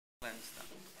cleanse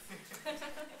them.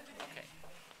 Okay.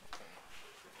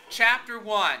 Chapter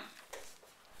 1.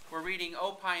 We're reading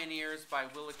O Pioneers by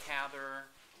Willa Cather.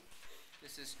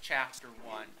 This is chapter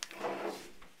 1.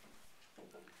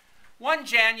 One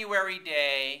January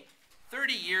day,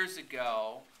 30 years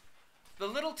ago, the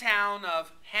little town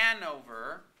of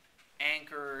Hanover,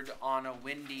 anchored on a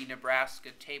windy Nebraska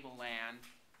tableland,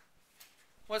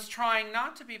 was trying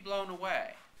not to be blown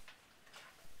away.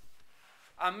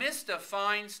 A mist of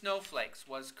fine snowflakes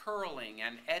was curling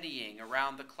and eddying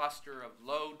around the cluster of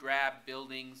low drab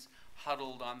buildings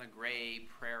huddled on the gray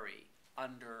prairie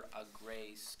under a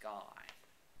gray sky.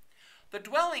 The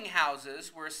dwelling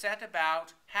houses were set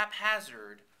about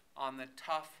haphazard on the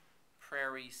tough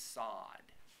prairie sod.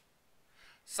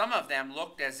 Some of them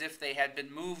looked as if they had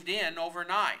been moved in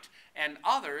overnight, and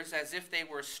others as if they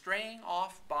were straying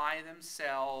off by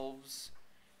themselves,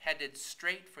 headed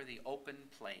straight for the open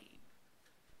plain.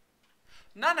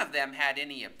 None of them had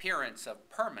any appearance of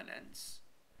permanence,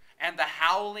 and the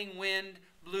howling wind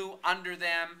blew under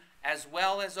them as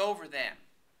well as over them.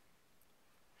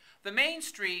 The main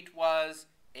street was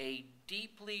a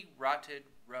deeply rutted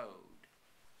road,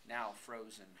 now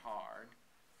frozen hard,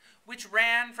 which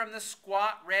ran from the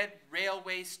squat red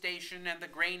railway station and the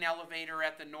grain elevator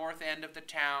at the north end of the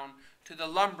town to the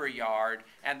lumber yard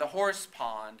and the horse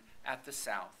pond at the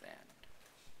south end.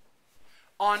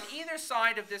 On either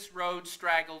side of this road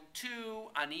straggled two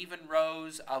uneven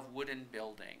rows of wooden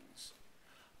buildings: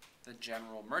 the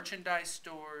general merchandise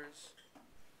stores,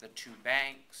 the two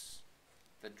banks,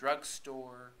 the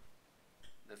drugstore,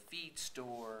 the feed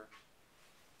store,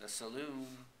 the saloon,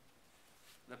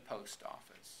 the post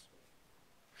office.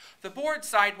 The board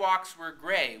sidewalks were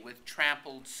gray with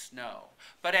trampled snow,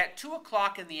 but at 2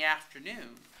 o'clock in the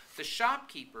afternoon, the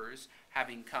shopkeepers,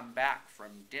 having come back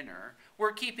from dinner,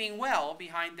 were keeping well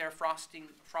behind their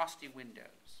frosty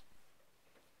windows.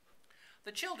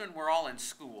 The children were all in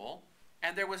school,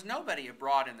 and there was nobody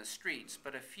abroad in the streets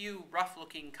but a few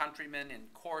rough-looking countrymen in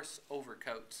coarse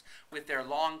overcoats with their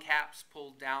long caps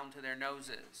pulled down to their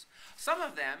noses. Some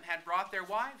of them had brought their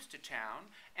wives to town,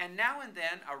 and now and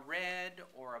then a red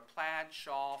or a plaid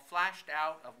shawl flashed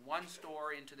out of one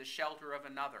store into the shelter of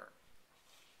another.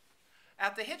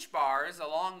 At the hitch bars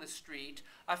along the street,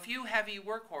 a few heavy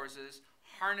workhorses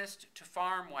harnessed to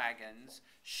farm wagons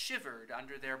shivered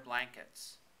under their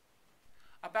blankets.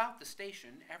 About the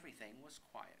station, everything was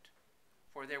quiet,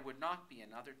 for there would not be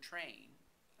another train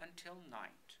until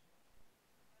night.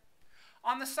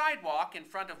 On the sidewalk in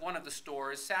front of one of the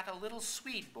stores sat a little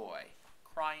Swede boy,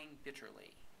 crying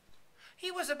bitterly.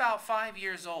 He was about 5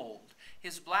 years old.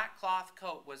 His black cloth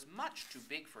coat was much too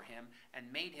big for him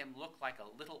and made him look like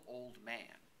a little old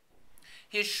man.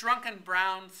 His shrunken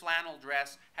brown flannel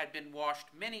dress had been washed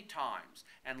many times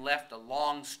and left a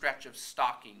long stretch of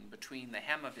stocking between the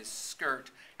hem of his skirt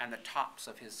and the tops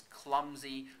of his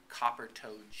clumsy,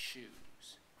 copper-toed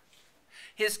shoes.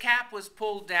 His cap was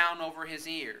pulled down over his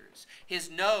ears. His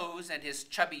nose and his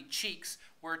chubby cheeks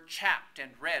were chapped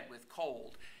and red with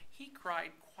cold. He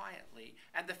cried quietly,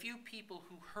 and the few people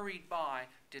who hurried by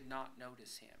did not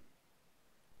notice him.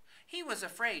 He was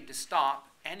afraid to stop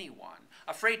anyone,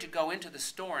 afraid to go into the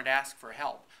store and ask for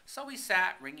help, so he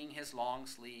sat wringing his long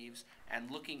sleeves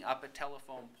and looking up a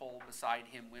telephone pole beside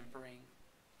him, whimpering,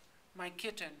 "My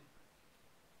kitten,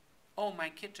 oh my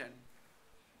kitten,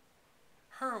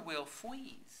 her will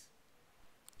freeze."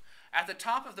 At the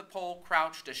top of the pole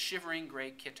crouched a shivering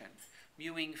gray kitten,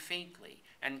 mewing faintly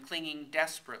and clinging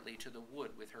desperately to the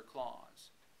wood with her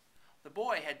claws. The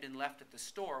boy had been left at the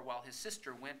store while his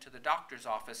sister went to the doctor's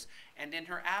office, and in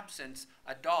her absence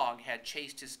a dog had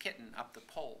chased his kitten up the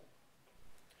pole.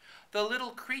 The little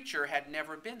creature had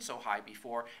never been so high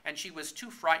before, and she was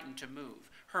too frightened to move.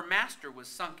 Her master was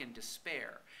sunk in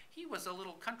despair. He was a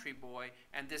little country boy,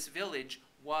 and this village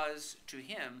was to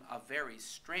him a very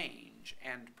strange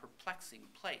and perplexing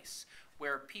place,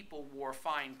 where people wore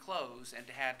fine clothes and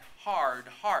had hard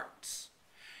hearts.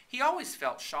 He always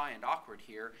felt shy and awkward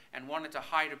here and wanted to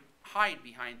hide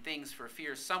behind things for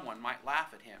fear someone might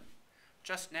laugh at him.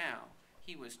 Just now,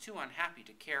 he was too unhappy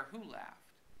to care who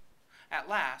laughed. At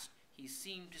last, he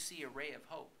seemed to see a ray of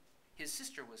hope. His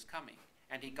sister was coming,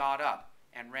 and he got up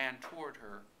and ran toward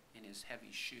her in his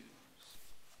heavy shoes.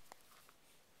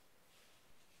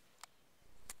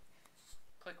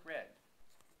 Click red.